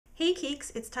Hey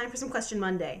Keeks, it's time for some Question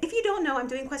Monday. If you don't know, I'm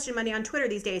doing Question Monday on Twitter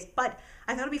these days, but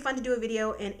I thought it'd be fun to do a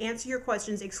video and answer your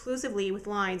questions exclusively with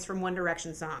lines from One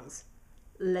Direction songs.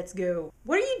 Let's go.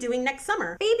 What are you doing next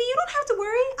summer? Baby, you don't have to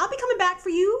worry. I'll be coming back for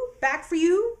you, back for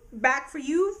you, back for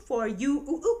you, for you,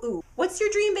 ooh, ooh, ooh. What's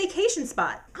your dream vacation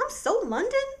spot? I'm so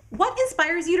London. What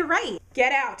inspires you to write?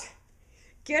 Get out.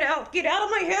 Get out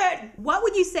of my head. What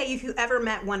would you say if you ever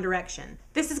met One Direction?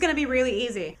 This is gonna be really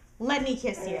easy. Let me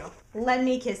kiss you. Let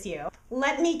me kiss you.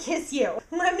 Let me kiss you.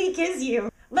 Let me kiss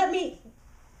you. Let me...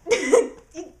 He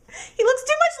looks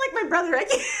too much like my brother. I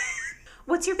can't...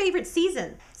 What's your favorite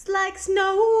season? It's like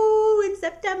snow in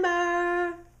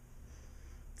September.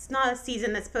 It's not a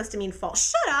season that's supposed to mean fall.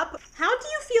 Shut up! How do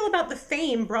you feel about the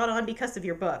fame brought on because of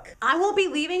your book? I won't be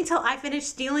leaving till I finish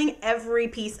stealing every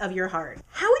piece of your heart.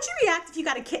 How would you react if you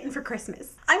got a kitten for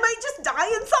Christmas? I might just die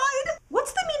inside.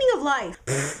 What's the meaning of life?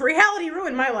 Pfft, reality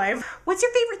ruined my life. What's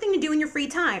your favorite thing to do in your free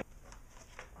time?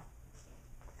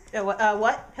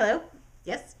 What? Hello?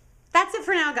 Yes? That's it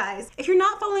for now, guys. If you're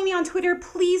not following me on Twitter,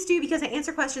 please do, because I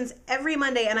answer questions every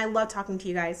Monday and I love talking to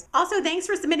you guys. Also, thanks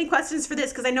for submitting questions for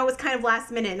this because I know it's kind of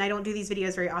last minute and I don't do these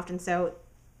videos very often, so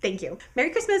thank you.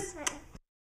 Merry Christmas.